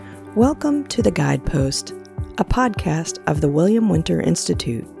Welcome to the Guidepost, a podcast of the William Winter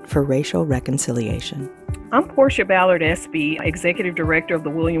Institute for Racial Reconciliation. I'm Portia Ballard Espy, Executive Director of the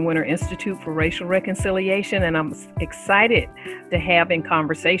William Winter Institute for Racial Reconciliation, and I'm excited to have in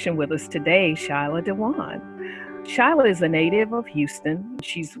conversation with us today Shaila Dewan. Shaila is a native of Houston.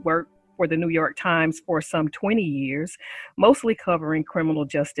 She's worked for the New York Times for some 20 years, mostly covering criminal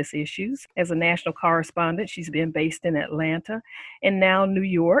justice issues. As a national correspondent, she's been based in Atlanta and now New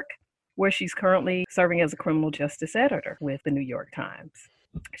York, where she's currently serving as a criminal justice editor with the New York Times.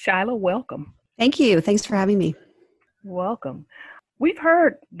 Shaila, welcome. Thank you. Thanks for having me. Welcome. We've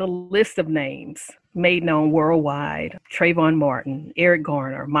heard the list of names made known worldwide: Trayvon Martin, Eric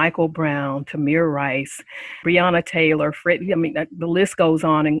Garner, Michael Brown, Tamir Rice, Breonna Taylor, the list goes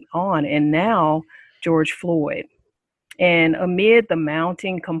on. And now George Floyd. And amid the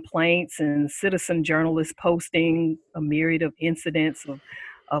mounting complaints and citizen journalists posting a myriad of incidents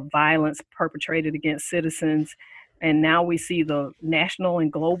of violence perpetrated against citizens, and now we see the national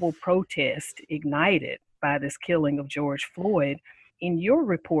and global protest ignited by this killing of George Floyd. In your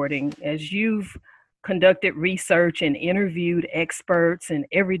reporting, as you've conducted research and interviewed experts and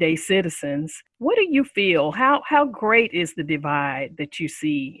everyday citizens, what do you feel? How great is the divide that you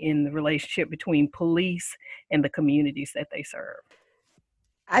see in the relationship between police and the communities that they serve?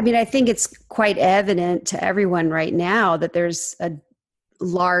 I mean, I think it's quite evident to everyone right now that there's a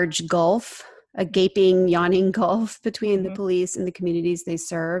large gulf, a gaping, yawning gulf between the police and the communities they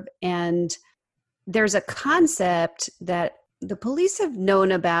serve. And there's a concept that the police have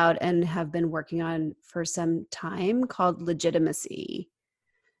known about and have been working on for some time called legitimacy.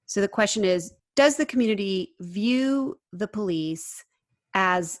 So the question is, does the community view the police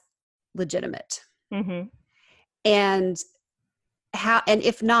as legitimate? Mm-hmm. And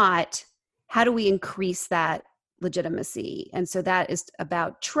if not, how do we increase that legitimacy? And so that is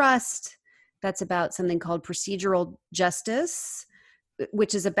about trust. That's about something called procedural justice,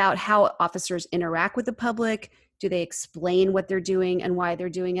 which is about how officers interact with the public. Do they explain what they're doing and why they're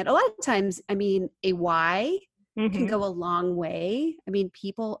doing it? A lot of times, a why can go a long way.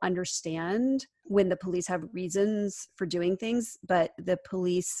 People understand when the police have reasons for doing things, but the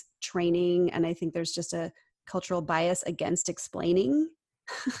police training, and I think there's just a cultural bias against explaining.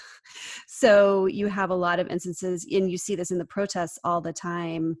 So you have a lot of instances, and you see this in the protests all the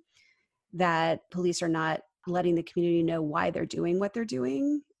time, that police are not letting the community know why they're doing what they're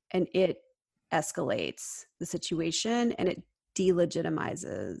doing, and it escalates the situation and it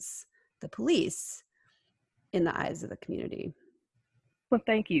delegitimizes the police in the eyes of the community. Well,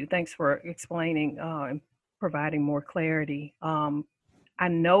 thank you. Thanks for explaining and providing more clarity. I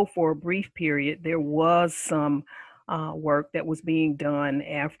know for a brief period there was some work that was being done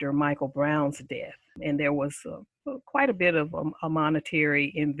after Michael Brown's death, and there was quite a bit of a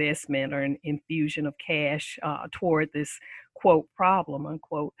monetary investment or an infusion of cash toward this, quote, problem,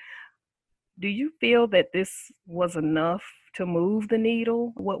 unquote. Do you feel that this was enough to move the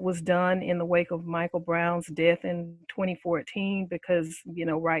needle, what was done in the wake of Michael Brown's death in 2014? Because,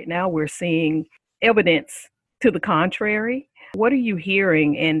 right now we're seeing evidence to the contrary. What are you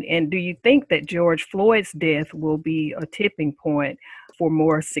hearing? And do you think that George Floyd's death will be a tipping point for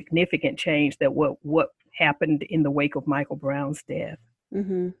more significant change than what happened in the wake of Michael Brown's death?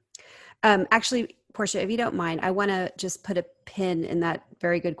 Mm-hmm. Actually, Portia, if you don't mind, I want to just put a pin in that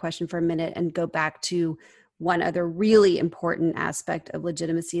very good question for a minute and go back to one other really important aspect of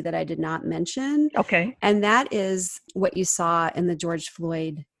legitimacy that I did not mention. Okay. And that is what you saw in the George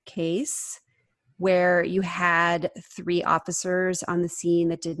Floyd case, where you had 3 officers on the scene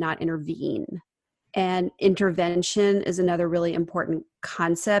that did not intervene. And intervention is another really important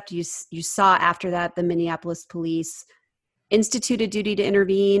concept. You saw after that the Minneapolis police instituted duty to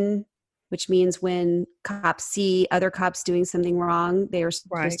intervene, which means when cops see other cops doing something wrong, they are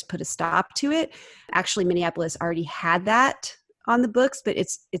supposed to put a stop to it. Actually, Minneapolis already had that on the books, but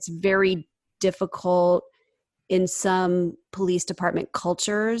it's very difficult in some police department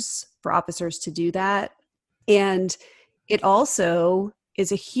cultures for officers to do that. And it also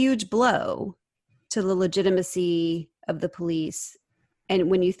is a huge blow to the legitimacy of the police. And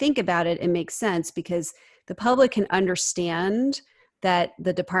when you think about it, it makes sense because the public can understand that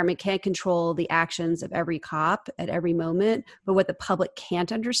the department can't control the actions of every cop at every moment. But what the public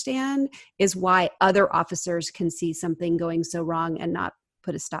can't understand is why other officers can see something going so wrong and not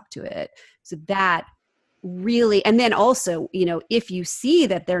put a stop to it. So that really, and then also, if you see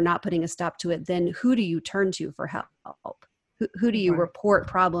that they're not putting a stop to it, then who do you turn to for help? Who do you report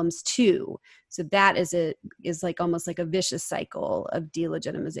problems to? So that is like almost like a vicious cycle of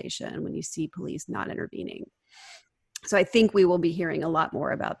delegitimization when you see police not intervening. So I think we will be hearing a lot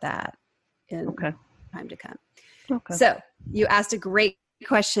more about that in time to come. Okay. So you asked a great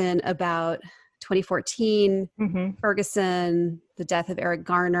question about 2014, Ferguson, the death of Eric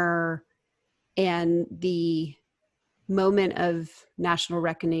Garner, and the moment of national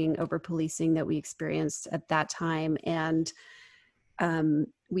reckoning over policing that we experienced at that time. And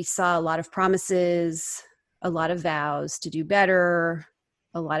we saw a lot of promises, a lot of vows to do better,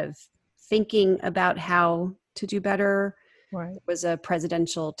 a lot of thinking about how to do better. Right. There was a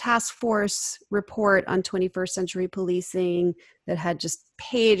presidential task force report on 21st century policing that had just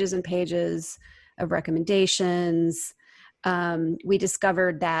pages and pages of recommendations. We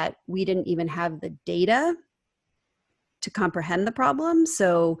discovered that we didn't even have the data to comprehend the problem.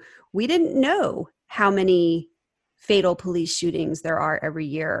 So we didn't know how many fatal police shootings there are every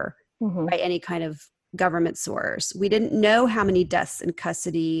year by any kind of government source. We didn't know how many deaths in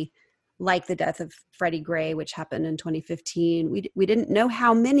custody, like the death of Freddie Gray, which happened in 2015. We didn't know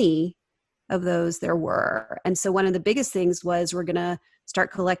how many of those there were. And so one of the biggest things was we're going to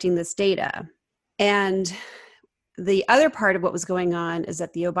start collecting this data. And the other part of what was going on is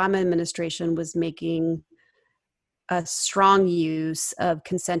that the Obama administration was making a strong use of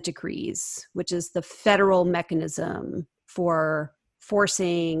consent decrees, which is the federal mechanism for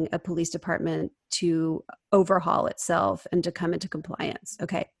forcing a police department to overhaul itself and to come into compliance.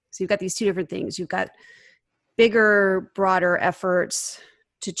 Okay, so you've got these two different things. You've got bigger, broader efforts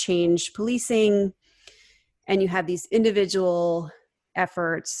to change policing, and you have these individual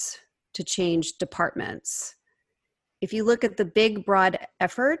efforts to change departments. If you look at the big, broad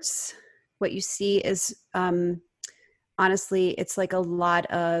efforts, what you see is honestly, it's like a lot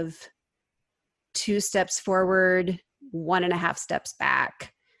of 2 steps forward, 1.5 steps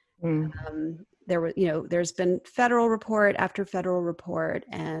back. There's been federal report after federal report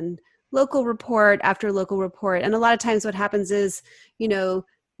and local report after local report. And a lot of times what happens is, the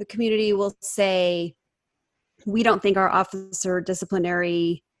community will say, we don't think our officer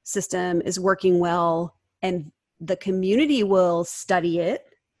disciplinary system is working well. And the community will study it.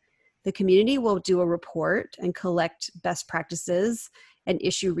 The community will do a report and collect best practices and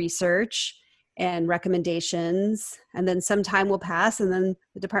issue research and recommendations. And then some time will pass and then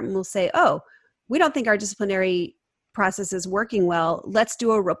the department will say, oh, we don't think our disciplinary process is working well. Let's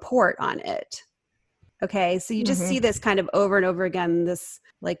do a report on it. Okay, so you just see this kind of over and over again, this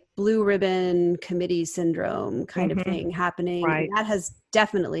like blue ribbon committee syndrome kind of thing happening. Right. And that has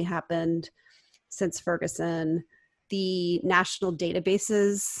definitely happened since Ferguson. The national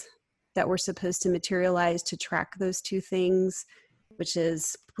databases that were supposed to materialize to track those two things, which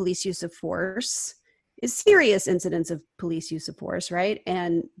is police use of force, is serious incidents of police use of force, right?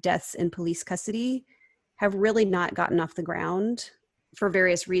 And deaths in police custody have really not gotten off the ground for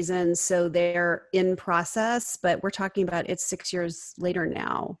various reasons. So they're in process, but we're talking about it's 6 years later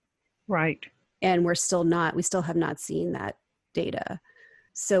now. Right. And we still have not seen that data.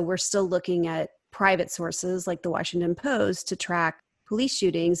 So we're still looking at private sources like the Washington Post to track police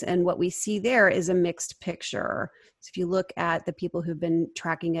shootings. And what we see there is a mixed picture. So if you look at the people who've been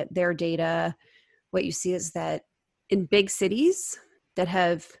tracking it, their data, what you see is that in big cities that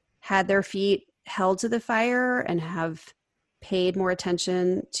have had their feet held to the fire and have paid more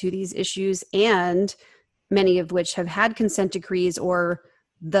attention to these issues, and many of which have had consent decrees or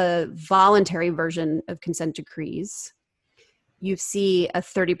the voluntary version of consent decrees, you see a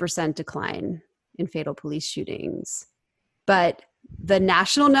 30% decline in fatal police shootings. But the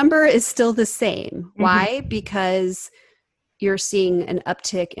national number is still the same. Why? Because you're seeing an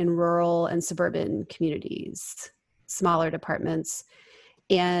uptick in rural and suburban communities, smaller departments.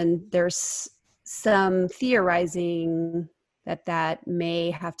 And there's some theorizing that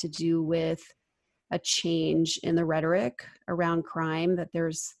may have to do with a change in the rhetoric around crime, that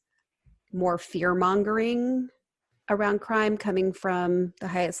there's more fear-mongering around crime coming from the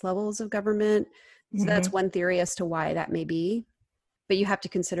highest levels of government. So that's one theory as to why that may be. But you have to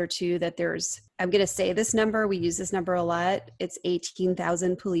consider too that I'm going to say this number, we use this number a lot. It's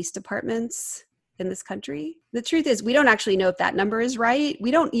 18,000 police departments in this country. The truth is we don't actually know if that number is right.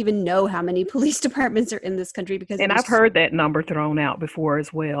 We don't even know how many police departments are in this country and I've heard that number thrown out before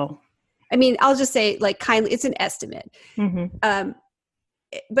as well. I mean, I'll just say kindly, it's an estimate.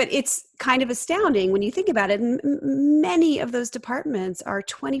 But it's kind of astounding when you think about it. Many of those departments are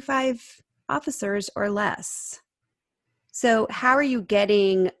 25 officers or less. So how are you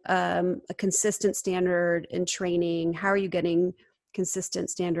getting a consistent standard in training? How are you getting consistent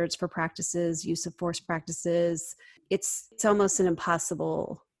standards for practices, use of force practices? It's almost an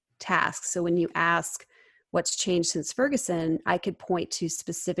impossible task. So when you ask what's changed since Ferguson, I could point to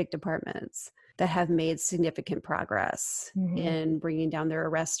specific departments that have made significant progress in bringing down their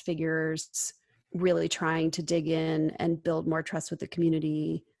arrest figures, really trying to dig in and build more trust with the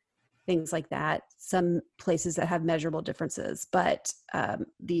community, things like that. Some places that have measurable differences, but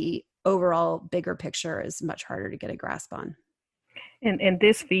the overall bigger picture is much harder to get a grasp on. And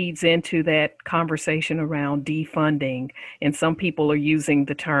this feeds into that conversation around defunding, and some people are using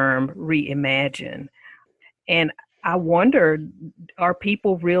the term reimagine. And I wondered, are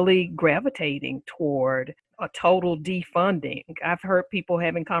people really gravitating toward a total defunding? I've heard people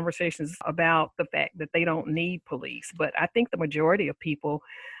having conversations about the fact that they don't need police, but I think the majority of people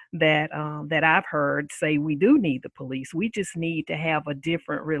that I've heard say we do need the police. We just need to have a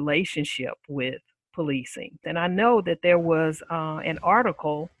different relationship with policing. And I know that there was an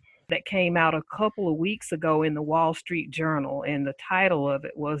article that came out a couple of weeks ago in the Wall Street Journal, and the title of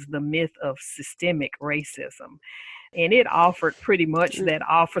it was "The Myth of Systemic Racism." And it offered pretty much that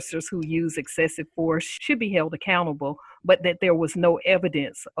officers who use excessive force should be held accountable, but that there was no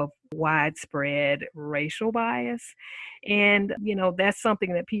evidence of widespread racial bias. And, that's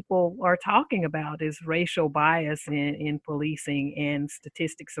something that people are talking about, is racial bias in policing and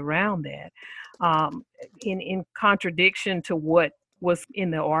statistics around that. In contradiction to what was in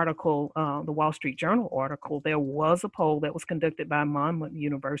the article, the Wall Street Journal article, there was a poll that was conducted by Monmouth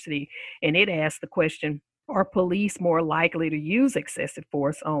University, and it asked the question, are police more likely to use excessive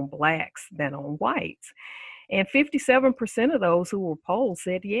force on Blacks than on whites? And 57% of those who were polled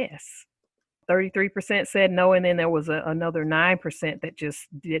said yes. 33% said no, and then there was another 9% that just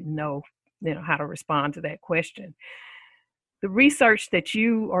didn't know, how to respond to that question. The research that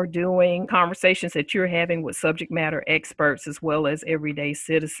you are doing, conversations that you're having with subject matter experts as well as everyday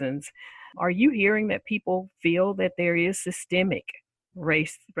citizens, are you hearing that people feel that there is systemic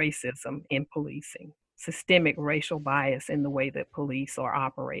racism in policing, systemic racial bias in the way that police are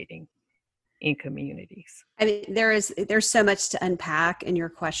operating in communities? I mean, there's so much to unpack in your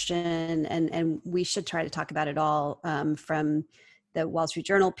question, and we should try to talk about it all, from the Wall Street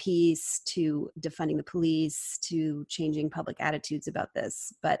Journal piece to defunding the police to changing public attitudes about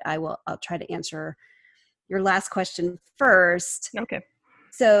this. But I'll try to answer your last question first. Okay.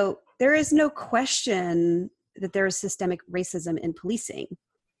 So there is no question that there is systemic racism in policing,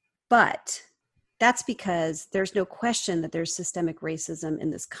 but that's because there's no question that there's systemic racism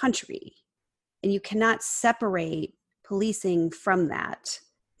in this country. And you cannot separate policing from that.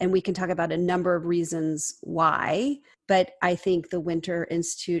 And we can talk about a number of reasons why, but I think the Winter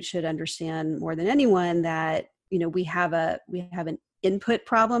Institute should understand more than anyone that, we have an input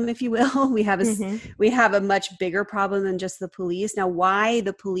problem, if you will. We have a much bigger problem than just the police. Now, why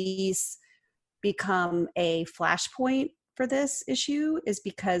the police become a flashpoint for this issue is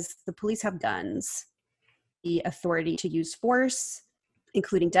because the police have guns, the authority to use force,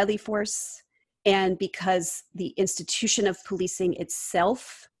 including deadly force, and because the institution of policing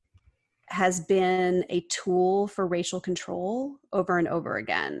itself has been a tool for racial control over and over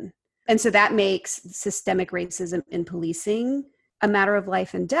again. And so that makes systemic racism in policing a matter of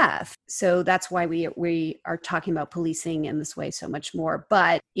life and death. So that's why we are talking about policing in this way so much more.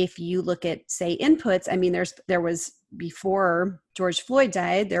 But if you look at, say, inputs, I mean, there was, before George Floyd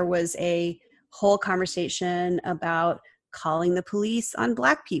died, there was a whole conversation about calling the police on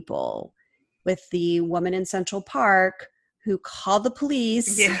Black people, with the woman in Central Park who called the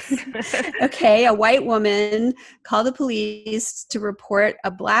police. Yes. Okay, a white woman called the police to report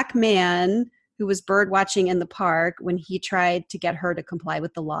a Black man who was bird watching in the park when he tried to get her to comply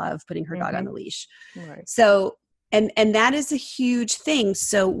with the law of putting her dog on the leash. Right. So, and that is a huge thing.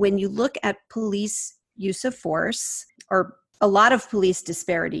 So when you look at police use of force, or a lot of police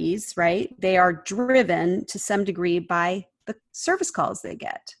disparities, right, they are driven to some degree by the service calls they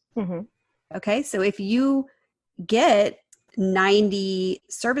get. Mm-hmm. Okay, so if you get 90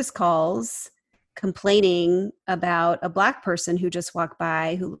 service calls complaining about a Black person who just walked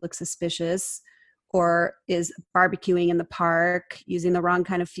by who looks suspicious, or is barbecuing in the park using the wrong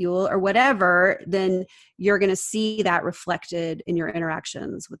kind of fuel or whatever, then you're going to see that reflected in your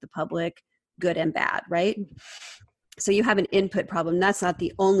interactions with the public, good and bad, right? So you have an input problem. That's not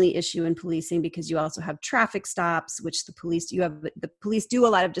the only issue in policing, because you also have traffic stops, which the police do a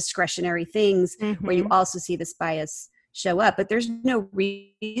lot of discretionary things where you also see this bias show up. But there's no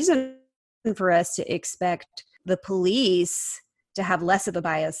reason for us to expect the police to have less of a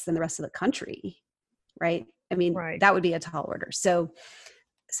bias than the rest of the country, right? I mean, That would be a tall order. So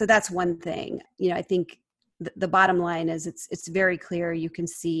that's one thing. I think the bottom line is it's very clear. You can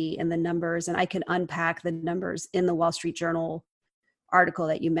see in the numbers, and I can unpack the numbers in the Wall Street Journal article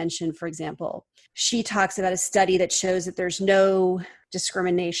that you mentioned, for example, she talks about a study that shows that there's no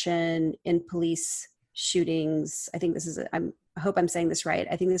discrimination in police shootings. I think this is, I hope I'm saying this right.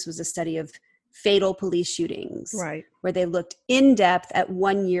 I think this was a study of fatal police shootings, right, where they looked in depth at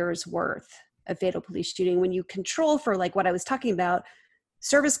 1 year's worth of fatal police shooting. When you control for like what I was talking about,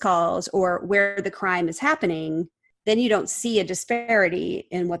 service calls or where the crime is happening, then you don't see a disparity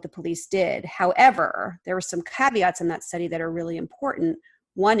in what the police did. However, there were some caveats in that study that are really important.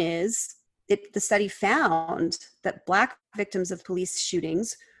 One is the study found that Black victims of police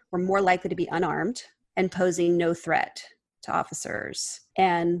shootings were more likely to be unarmed and posing no threat to officers.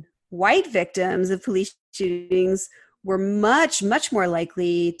 And white victims of police shootings were much, much more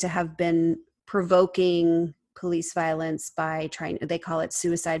likely to have been provoking police violence by they call it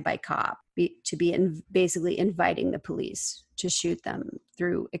suicide by cop, basically inviting the police to shoot them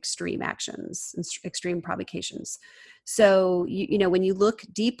through extreme actions and extreme provocations. So, when you look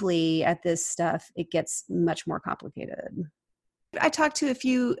deeply at this stuff, it gets much more complicated. I talked to a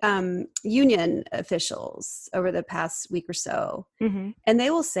few union officials over the past week or so, and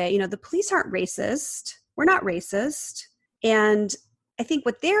they will say, the police aren't racist. We're not racist. And I think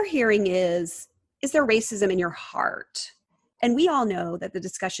what they're hearing is there racism in your heart? And we all know that the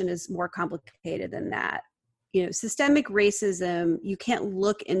discussion is more complicated than that. Systemic racism, you can't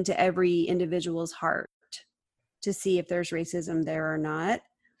look into every individual's heart to see if there's racism there or not.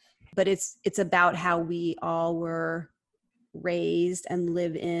 But it's about how we all were raised and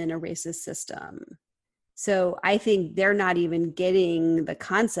live in a racist system. So I think they're not even getting the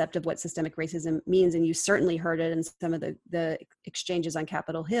concept of what systemic racism means. And you certainly heard it in some of the exchanges on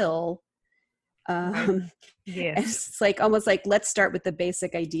Capitol Hill. Yes. It's like almost like, let's start with the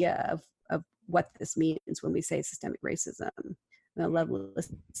basic idea of what this means when we say systemic racism. And I love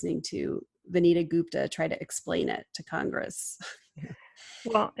listening to Vanita Gupta try to explain it to Congress.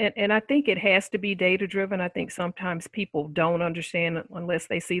 Well, and I think it has to be data driven. I think sometimes people don't understand unless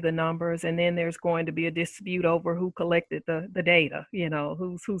they see the numbers, and then there's going to be a dispute over who collected the data,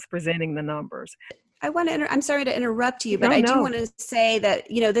 who's presenting the numbers. I'm sorry to interrupt you, but I do want to say that,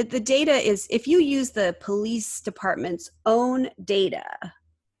 the data is, if you use the police department's own data,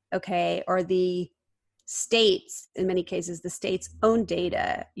 okay, or the states, in many cases, the state's own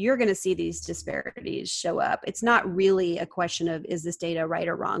data, you're going to see these disparities show up. It's not really a question of, is this data right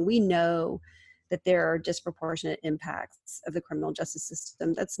or wrong? We know that there are disproportionate impacts of the criminal justice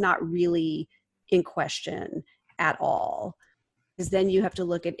system. That's not really in question at all. Because then you have to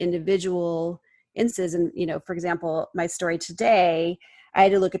look at individual instances. And, for example, my story today, I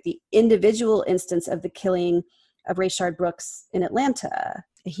had to look at the individual instance of the killing of Rayshard Brooks in Atlanta.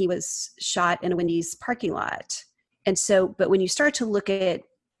 He was shot in a Wendy's parking lot. And so, but when you start to look at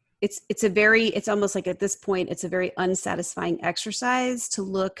it's almost like at this point, it's a very unsatisfying exercise to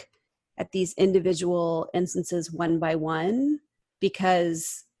look at these individual instances one by one,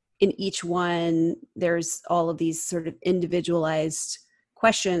 because in each one, there's all of these sort of individualized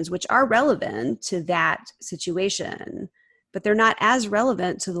questions which are relevant to that situation, but they're not as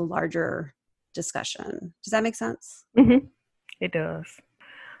relevant to the larger discussion. Does that make sense? Mm-hmm. It does.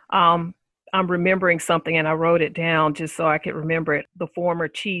 I'm remembering something, and I wrote it down just so I could remember it. The former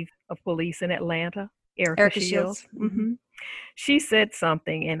chief of police in Atlanta, Erica Shields. Mm-hmm. She said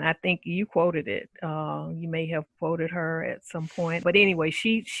something, and I think you quoted it. You may have quoted her at some point. But anyway,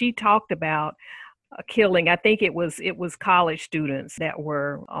 she talked about a killing. I think it was college students that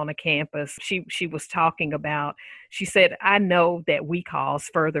were on a campus. She was talking about, she said, I know that we cause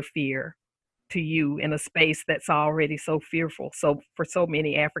further fear to you in a space that's already so fearful. So for so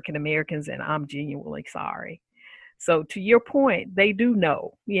many African Americans, and I'm genuinely sorry. So to your point, they do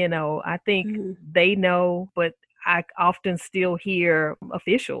know, I think they know, but I often still hear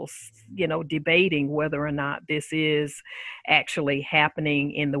officials, debating whether or not this is actually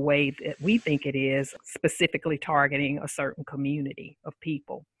happening in the way that we think it is, specifically targeting a certain community of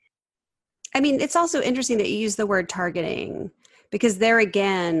people. I mean, it's also interesting that you use the word targeting, because there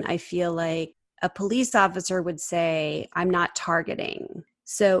again, I feel like a police officer would say, I'm not targeting.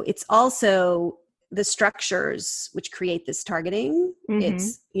 So it's also the structures which create this targeting. Mm-hmm.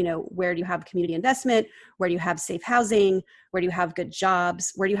 It's, where do you have community investment? Where do you have safe housing? Where do you have good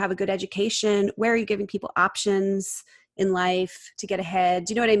jobs? Where do you have a good education? Where are you giving people options in life to get ahead?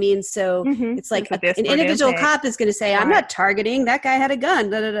 Do you know what I mean? So it's like an individual cop is going to say, I'm not targeting, that guy had a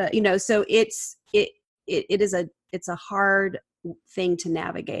gun, so it's a hard thing to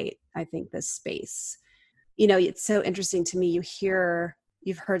navigate, I think, this space. It's so interesting to me.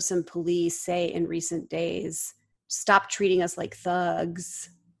 You've heard some police say in recent days, stop treating us like thugs.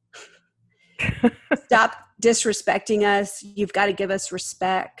 Stop disrespecting us. You've got to give us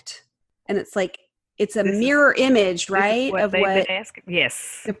respect. And it's like, it's a mirror image, right, what of they've what been asking.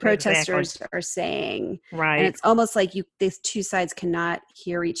 Yes, the protesters exactly. are saying. Right. And it's almost like these two sides cannot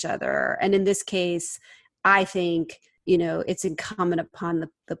hear each other. And in this case, I think, it's incumbent upon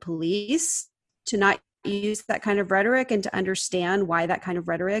the police to not use that kind of rhetoric and to understand why that kind of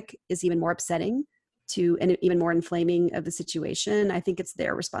rhetoric is even more upsetting and even more inflaming of the situation. I think it's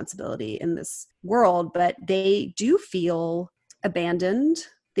their responsibility in this world, but they do feel abandoned.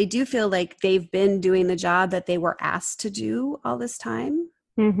 They do feel like they've been doing the job that they were asked to do all this time.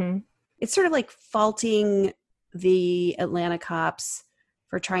 Mm-hmm. It's sort of like faulting the Atlanta cops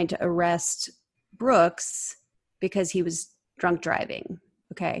for trying to arrest Brooks because he was drunk driving.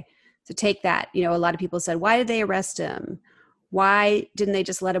 Okay. So take that. A lot of people said, why did they arrest him? Why didn't they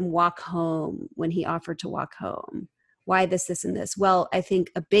just let him walk home when he offered to walk home? Why this, and this? Well, I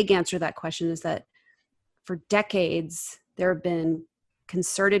think a big answer to that question is that for decades, there have been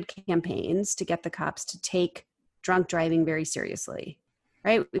concerted campaigns to get the cops to take drunk driving very seriously,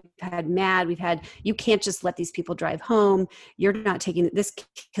 right? We've had, you can't just let these people drive home. You're not taking, this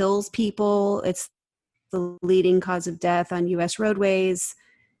kills people. It's the leading cause of death on US roadways.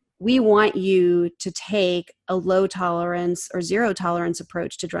 We want you to take a low tolerance or zero tolerance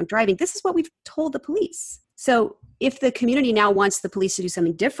approach to drunk driving. This is what we've told the police. So if the community now wants the police to do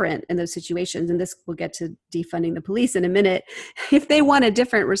something different in those situations, and this will get to defunding the police in a minute, if they want a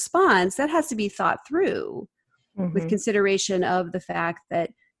different response, that has to be thought through with consideration of the fact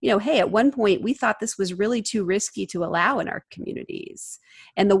that, hey, at one point we thought this was really too risky to allow in our communities.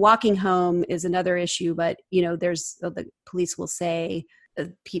 And the walking home is another issue, but, the police will say,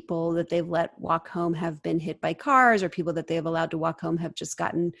 people that they've let walk home have been hit by cars, or people that they've allowed to walk home have just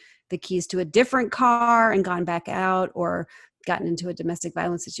gotten the keys to a different car and gone back out, or gotten into a domestic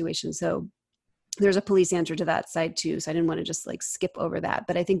violence situation. So there's a police answer to that side too. So I didn't want to just skip over that.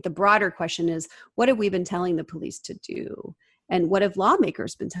 But I think the broader question is, what have we been telling the police to do? And what have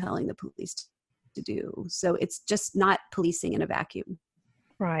lawmakers been telling the police to do? So it's just not policing in a vacuum.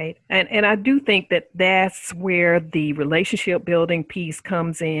 Right. And I do think that that's where the relationship building piece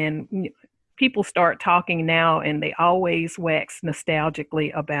comes in. People start talking now and they always wax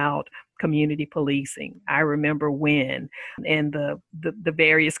nostalgically about community policing. I remember when, and the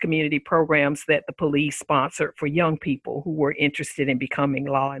various community programs that the police sponsored for young people who were interested in becoming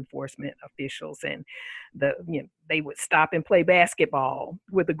law enforcement officials. And they would stop and play basketball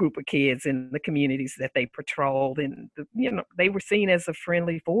with a group of kids in the communities that they patrolled, and they were seen as a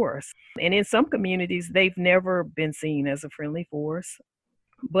friendly force. And in some communities, they've never been seen as a friendly force.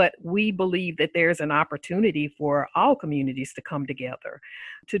 But we believe that there's an opportunity for all communities to come together,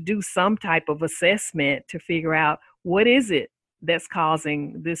 to do some type of assessment to figure out what is it that's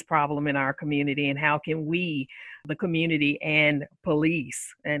causing this problem in our community, and how can we, the community and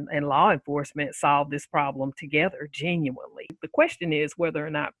police and law enforcement, solve this problem together genuinely. The question is whether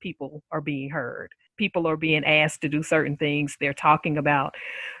or not people are being heard. People are being asked to do certain things. They're talking about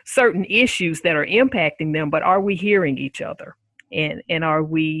certain issues that are impacting them, but are we hearing each other? And are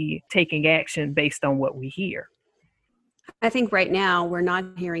we taking action based on what we hear? I think right now we're not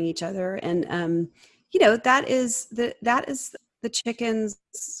hearing each other, and that is the chickens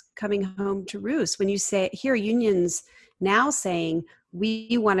coming home to roost. When you hear unions now saying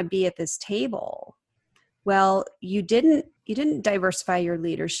we want to be at this table, well, you didn't diversify your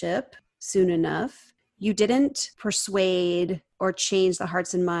leadership soon enough. You didn't persuade or change the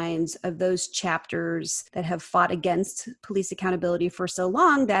hearts and minds of those chapters that have fought against police accountability for so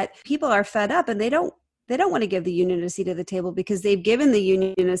long that people are fed up, and they don't want to give the union a seat at the table because they've given the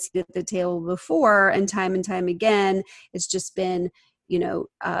union a seat at the table before, and time again, it's just been,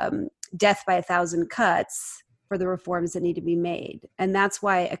 death by 1,000 cuts for the reforms that need to be made. And that's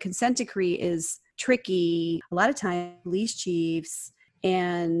why a consent decree is tricky. A lot of times, police chiefs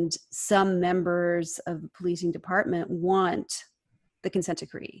and some members of the policing department want the consent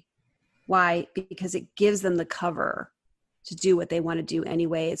decree. Why? Because it gives them the cover to do what they want to do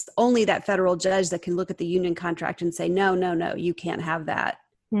anyway. It's only that federal judge that can look at the union contract and say, no, you can't have that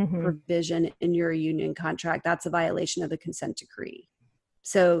provision in your union contract. That's a violation of the consent decree.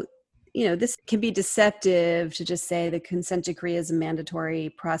 So, this can be deceptive to just say the consent decree is a mandatory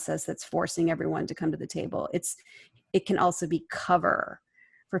process that's forcing everyone to come to the table. It can also be cover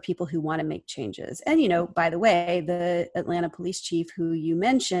for people who want to make changes. And, by the way, the Atlanta police chief who you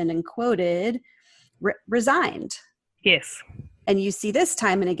mentioned and quoted resigned. Yes. And you see this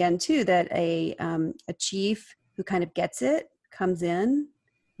time and again, too, that a chief who kind of gets it, comes in,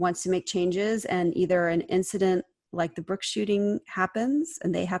 wants to make changes, and either an incident like the Brooks shooting happens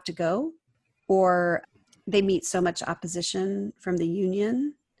and they have to go, or they meet so much opposition from the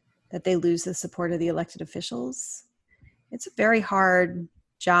union that they lose the support of the elected officials. It's a very hard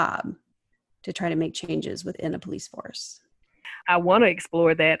job to try to make changes within a police force. I want to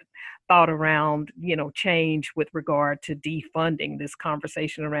explore that thought around, change with regard to defunding, this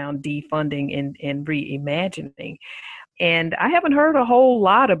conversation around defunding and reimagining. And I haven't heard a whole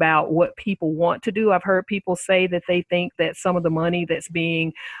lot about what people want to do. I've heard people say that they think that some of the money that's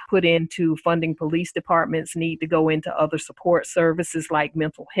being put into funding police departments need to go into other support services like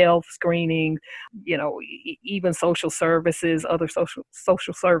mental health screening, even social services, other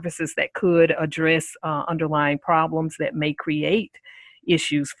social services that could address underlying problems that may create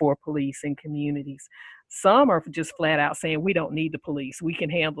issues for police and communities. Some are just flat out saying, we don't need the police. We can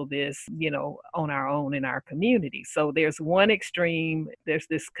handle this, on our own in our community. So there's one extreme, there's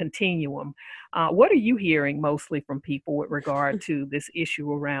this continuum. What are you hearing mostly from people with regard to this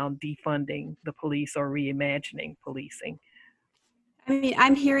issue around defunding the police or reimagining policing? I mean,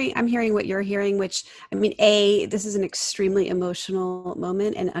 I'm hearing what you're hearing, which, I mean, this is an extremely emotional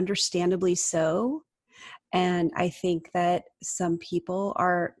moment, and understandably so. And I think that some people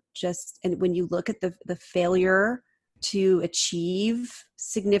are just, and when you look at the failure to achieve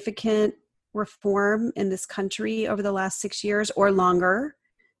significant reform in this country over the last 6 years or longer,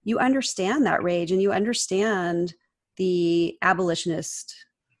 you understand that rage and you understand the abolitionist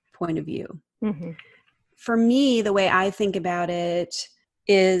point of view. Mm-hmm. For me, the way I think about it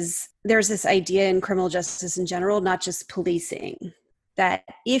is there's this idea in criminal justice in general, not just policing, that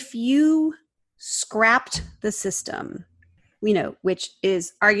if you scrapped the system, which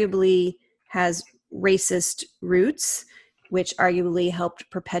is arguably has racist roots, which arguably helped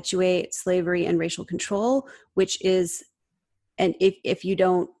perpetuate slavery and racial control, which is, and if you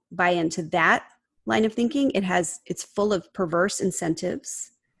don't buy into that line of thinking, it's full of perverse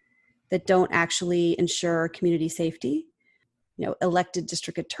incentives that don't actually ensure community safety. Elected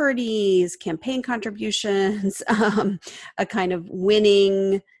district attorneys, campaign contributions, a kind of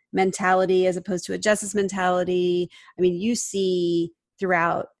winning mentality as opposed to a justice mentality. I mean, you see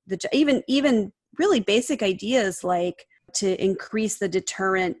throughout even really basic ideas like to increase the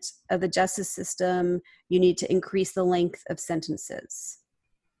deterrent of the justice system, you need to increase the length of sentences.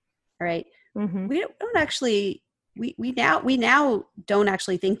 All right. Mm-hmm. We don't actually, we now don't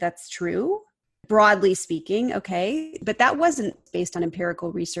actually think that's true, broadly speaking. Okay. But that wasn't based on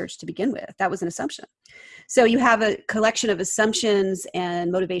empirical research to begin with. That was an assumption. So you have a collection of assumptions and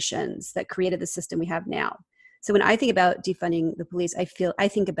motivations that created the system we have now. So when I think about defunding the police, I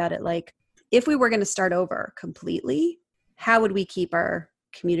think about it like, if we were going to start over completely, how would we keep our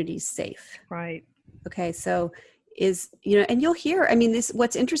communities safe? Right. Okay. So and you'll hear, I mean,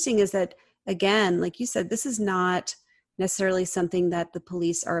 what's interesting is that, again, like you said, this is not necessarily something that the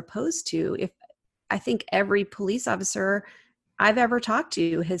police are opposed to. I think every police officer I've ever talked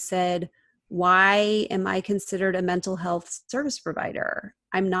to has said, why am I considered a mental health service provider?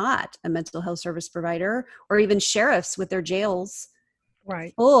 I'm not a mental health service provider, or even sheriffs with their jails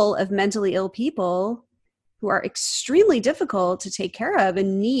right, full of mentally ill people who are extremely difficult to take care of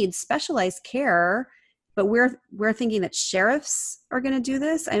and need specialized care. But we're thinking that sheriffs are going to do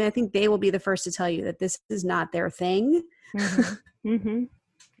this. And I think they will be the first to tell you that this is not their thing. Mm-hmm. Mm-hmm.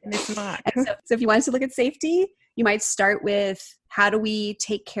 And it's not. So if you wanted to look at safety, you might start with, how do we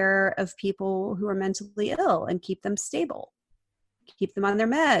take care of people who are mentally ill and keep them stable, keep them on their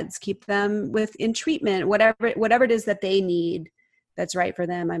meds, keep them in treatment, whatever it is that they need that's right for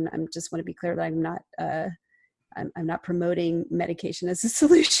them. I'm just want to be clear that I'm not promoting medication as a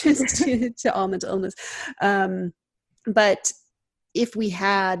solution to all mental illness. But if we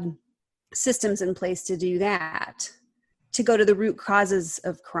had systems in place to do that, to go to the root causes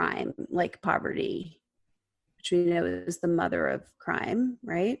of crime, like poverty, which we know is the mother of crime,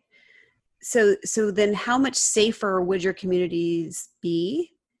 right? So then how much safer would your communities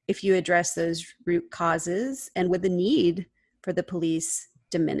be if you address those root causes, and would the need for the police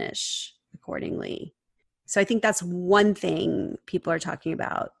diminish accordingly? So I think that's one thing people are talking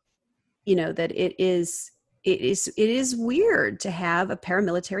about, that it is weird to have a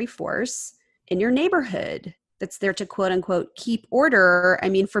paramilitary force in your neighborhood that's there to quote unquote keep order. I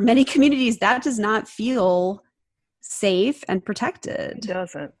mean, for many communities, that does not feel safe and protected. It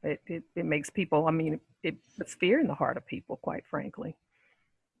doesn't. It makes people, I mean, it puts fear in the heart of people, quite frankly.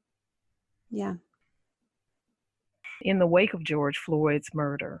 Yeah. In the wake of George Floyd's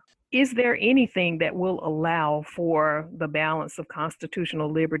murder, is there anything that will allow for the balance of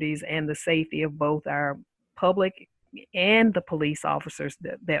constitutional liberties and the safety of both our public and the police officers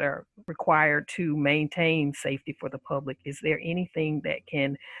that are required to maintain safety for the public? Is there anything that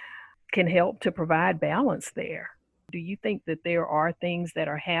can can help to provide balance there. Do you think that there are things that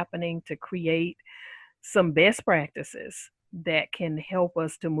are happening to create some best practices that can help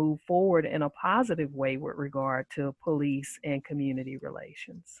us to move forward in a positive way with regard to police and community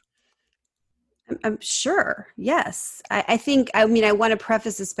relations? I'm sure. Yes. I think, I want to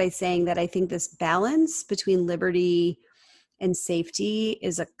preface this by saying that I think this balance between liberty and safety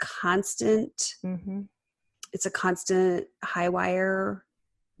is a constant, Mm-hmm. it's a constant high wire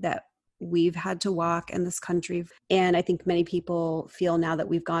that we've had to walk in this country. And I think many people feel now that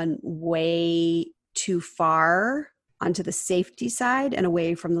we've gone way too far onto the safety side and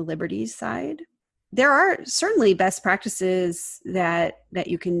away from the liberty side. There are certainly best practices that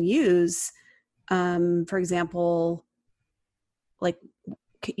you can use. For example, like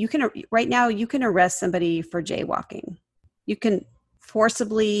you can, right now you can arrest somebody for jaywalking. You can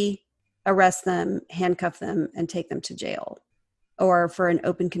forcibly arrest them, handcuff them, and take them to jail. Or for an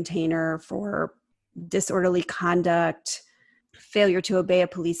open container, for disorderly conduct, failure to obey a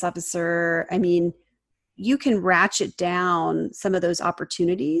police officer. I mean, you can ratchet down some of those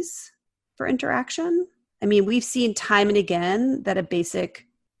opportunities for interaction. I mean, we've seen time and again that a basic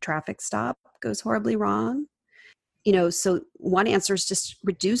traffic stop goes horribly wrong. So one answer is just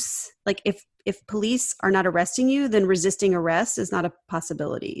reduce, like if police are not arresting you, then resisting arrest is not a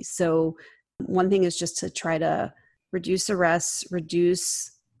possibility. So one thing is just to try to reduce arrests,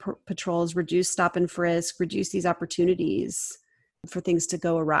 reduce patrols, reduce stop and frisk, reduce these opportunities for things to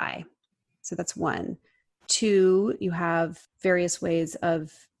go awry. So that's one. Two, you have various ways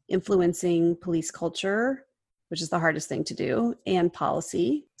of influencing police culture, which is the hardest thing to do, and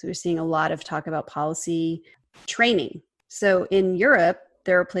policy. So we're seeing a lot of talk about policy training. So in Europe,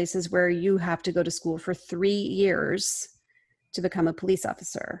 there are places where you have to go to school for 3 years to become a police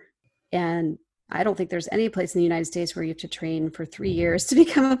officer. And I don't think there's any place in the United States where you have to train for 3 years to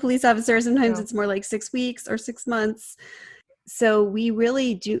become a police officer. Sometimes it's more like 6 weeks or 6 months. So we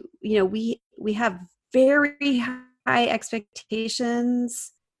really do, we have very high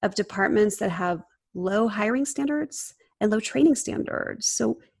expectations of departments that have low hiring standards and low training standards.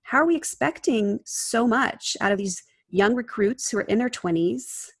 So how are we expecting so much out of these young recruits who are in their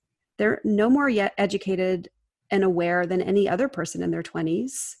 20s? They're no more yet educated and aware than any other person in their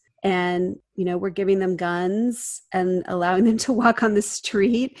 20s. And, we're giving them guns and allowing them to walk on the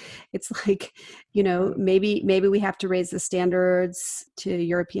street. It's like, maybe we have to raise the standards to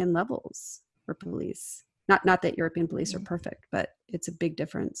European levels for police. Not that European police are perfect, but it's a big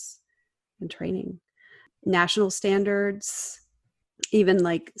difference in training. National standards, even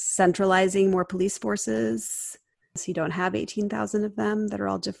like centralizing more police forces, so you don't have 18,000 of them that are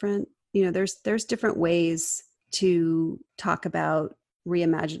all different. There's different ways to talk about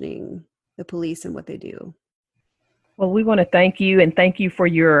reimagining the police and what they do. Well, we want to thank you for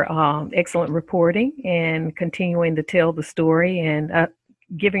your excellent reporting and continuing to tell the story and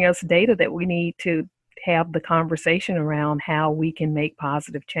giving us data that we need to have the conversation around how we can make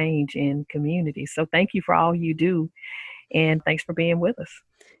positive change in communities. So thank you for all you do, and thanks for being with us.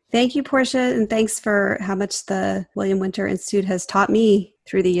 Thank you, Portia, and thanks for how much the William Winter Institute has taught me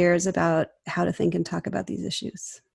through the years about how to think and talk about these issues.